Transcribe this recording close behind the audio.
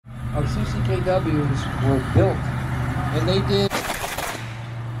of CCKWs were built, and they did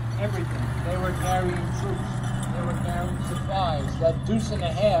everything. They were carrying troops, they were carrying supplies. That deuce and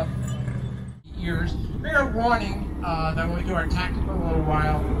a half years. Fair warning that when we do our tactical a little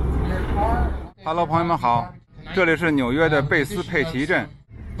while. Hello， 朋友们好，这里是纽约的贝斯佩奇镇。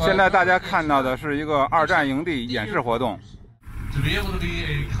现在大家看到的是一个二战营地演示活动。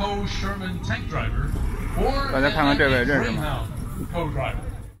大家看看这位认识吗？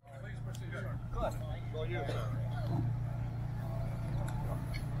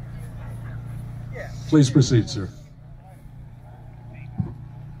 Please proceed, sir.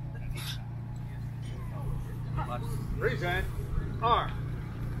 Present. R.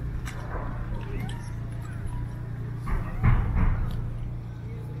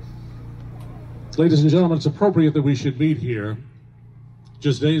 Ladies and gentlemen, it's appropriate that we should meet here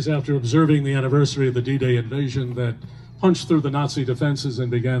just days after observing the anniversary of the D-Day invasion that punched through the Nazi defenses and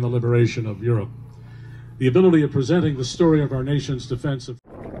began the liberation of Europe. The ability of presenting the story of our nation's defense of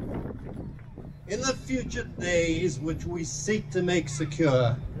in the future days which we seek to make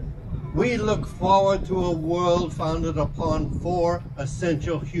secure, we look forward to a world founded upon 4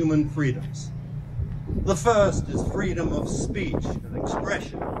 essential human freedoms. The first is freedom of speech and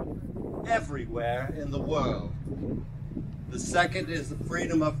expression everywhere in the world. The second is the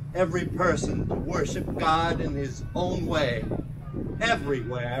freedom of every person to worship God in his own way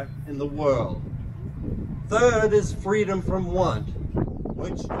everywhere in the world. Third is freedom from want,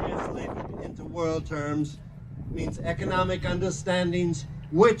 which translated into world terms means economic understandings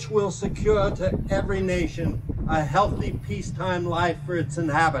which will secure to every nation a healthy peacetime life for its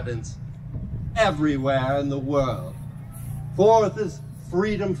inhabitants everywhere in the world. Fourth is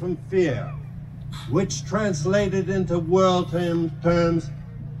freedom from fear, which translated into world terms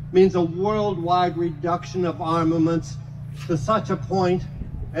means a worldwide reduction of armaments to such a point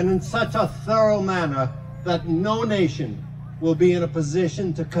and in such a thorough manner that no nation will be in a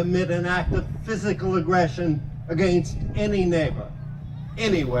position to commit an act of physical aggression against any neighbor,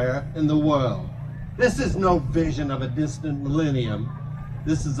 anywhere in the world. This is no vision of a distant millennium.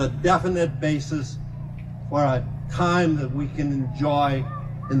 This is a definite basis for a time that we can enjoy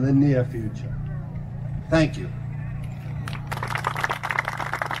in the near future. Thank you.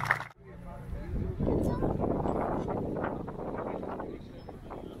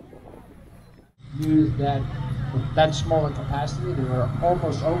 Used that smaller capacity. They were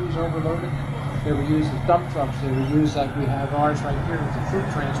almost always overloaded. They were used as dump trucks. They were used like we have ours right here as a troop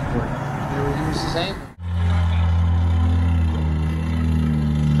transport. They were used the same.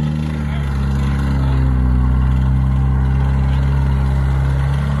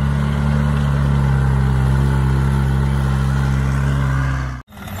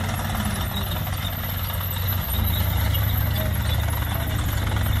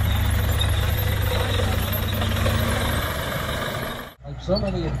 So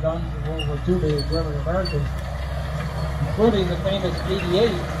many have done in World War II, the German Americans, including the famous 88,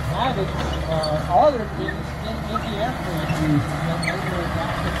 had it ordered things in the aircraft used and they were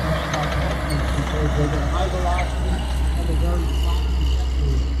adapted for anti-aircraft because they were high velocity and they're very fast.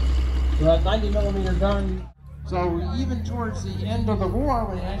 So that 90mm gun. So even towards the end of the war,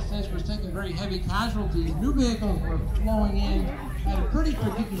 when the United States was taking very heavy casualties, new vehicles were flowing in at a pretty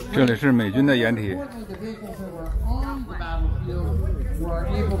prodigious rate. 这里是美军的掩体。 The vehicles that were on the battlefield were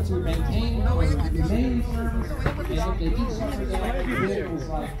able to maintain or remain service, and if they did suffer damage, vehicles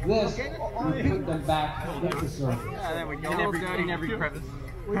like this, we put them back into service. Yeah, then we go in every crevice.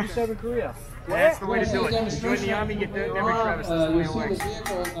 What did you serve in Korea? Yeah, that's the way to do it. Join the army, get in every crevice. That's the way You it see works. the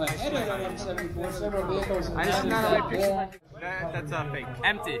vehicle ahead of the M74, several vehicles in I just that not a picture. wall. That's fake.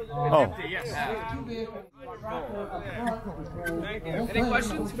 Empty. It's Oh. empty, yes. Two vehicles, tractor up front, Any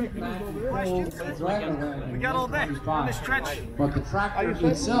questions? We got all day on this stretch. But the tractor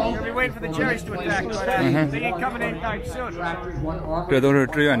itself, We'll be waiting for the Jerry's to attack, but they ain't coming anytime soon. tractors, 这都是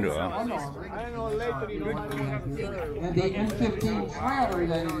志愿者。 And the M15 trailer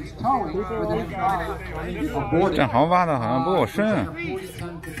that is towing with an M5 战壕挖的好像不够深啊。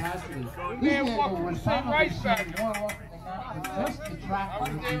 40-ton capacity. This vehicle was probably seen more often than not than just the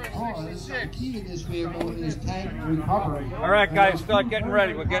tractor because the key to this vehicle is tank recovery. All right, guys, start getting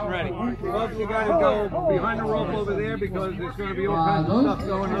ready. We're getting ready. Folks, you got to go behind the rope over there because there's going to be all kinds of stuff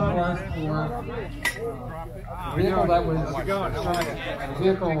going on. A vehicle that was a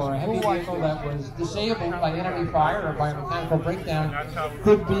vehicle or a heavy vehicle that was disabled by enemy fire or by a mechanical breakdown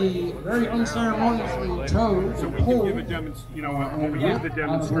could be very unceremoniously towed or pulled. Give a the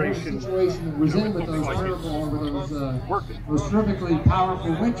demonstration. The situation was in with those terrible, with those terrifically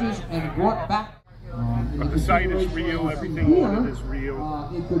powerful winches and brought back. But the site is real, everything on it is real.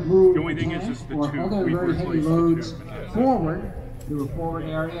 The only thing is the tube. We've replaced the tube. Forward to a forward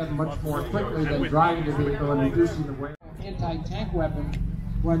area much more quickly than driving the vehicle and reducing the weight. Anti-tank weapon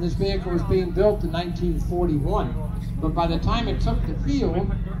when this vehicle was being built in 1941. But by the time it took the field,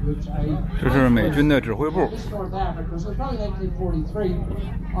 which I 这是美军的指挥部。 North Africa, so probably 1943.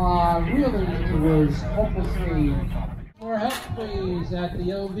 Really, it was hopelessly. More help, please, at the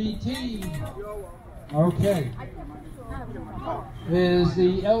LVT. Okay. Is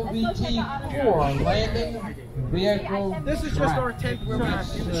the LVT-4 landing vehicle? This is just our tent where we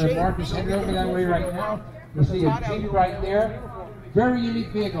Marcus, headed over that way right now. You see a Jeep right there. Very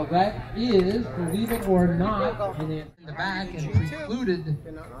unique vehicle. That is, believe it or not, in the back and precluded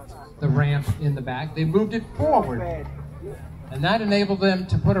the ramp in the back. They moved it forward. And that enabled them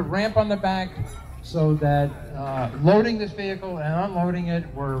to put a ramp on the back so that loading this vehicle and unloading it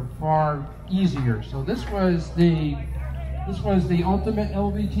were far easier. So this was the ultimate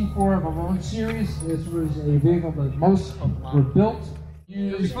LVT-4 of a load series. This was a vehicle that most were built,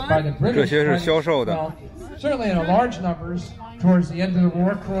 used by the British. 这些是销售的。 Well, certainly in large numbers towards the end of the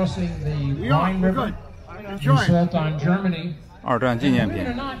war, crossing the Rhine River, assault on Germany. 二战纪念品。 Believe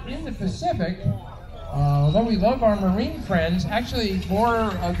it or not, in the Pacific, although we love our Marine friends, actually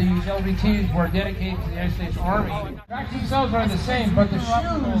more of these LVTs were dedicated to the United States Army. The tracks themselves are the same, but the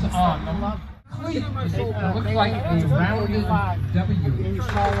shoes on them cleat looks like a rounded W.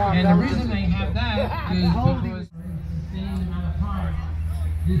 And the reason they have that is because the amount of time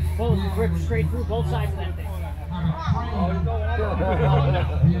this Bullets rip straight through both sides of that thing.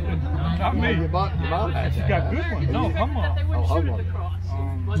 Not me. Your mom has it. Got good ones. No, come on. Oh, hold on.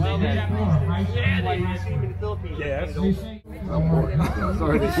 Yeah, they use them in the Philippines. Yes.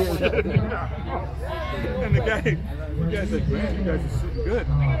 Sorry to hear that. And the guy said, man, you guys are sitting good.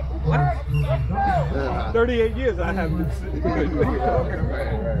 What? 38 years I haven't been sitting good.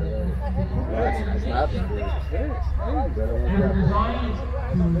 That's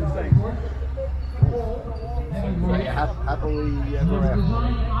not happily ever after.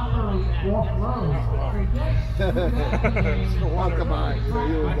 Welcome on, so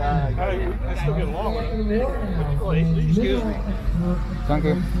you and I still get along with him. Excuse me. Thank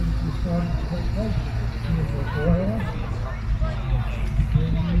you.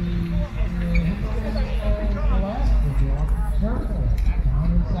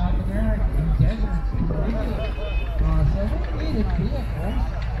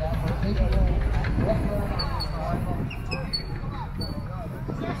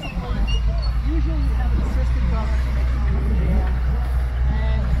 Usually you have an assistant governor making the air.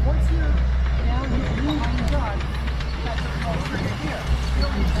 And once you're down here behind the gun, that's a close right here. You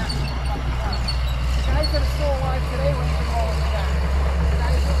don't need that. The guys that are still alive today when you call it that. The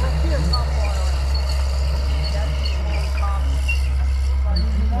guys that were here top water. That's the old top. But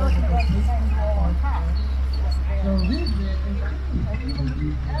the American guns hang all on top. So these vehicles, and even the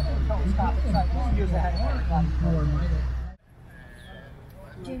cabin telescopic site, this year's ahead of that.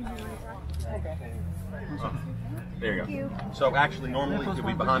 There you go. So actually, normally it would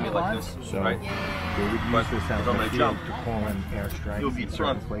be behind me like this, right? But if I'm going to jump, to call in airstrikes you'll be in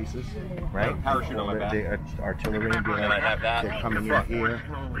front certain places, right? right? Parachute on my back. The artillery, And I have that they're coming in here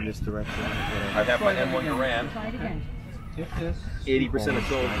in this direction. I have my M1 Garand. 80% of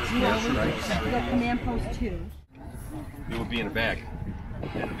soldiers. Command post 2. It would be in a bag,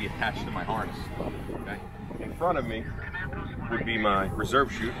 and it would be attached to my harness. Okay. In front of me would be my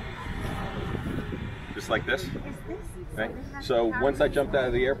reserve chute, just like this. Okay. So once I jumped out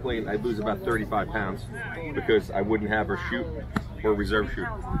of the airplane, I'd lose about 35 pounds because I wouldn't have a chute or reserve chute.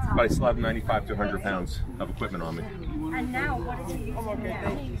 But I still have 95 to 100 pounds of equipment on me. And now, what is he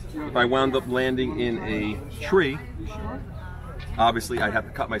using? If I wound up landing in a tree, obviously I'd have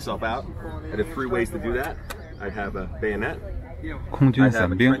to cut myself out. I'd have 3 ways to do that. I'd have a bayonet, 空军 I'd have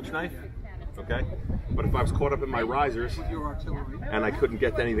伞 a 兵。 trench knife, okay? But if I was caught up in my risers and I couldn't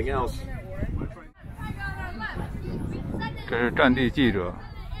get to anything else, 这是战地记者。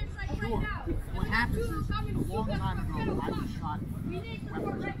 What happens is, a long time ago, I was shot. I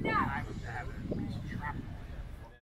was to have it.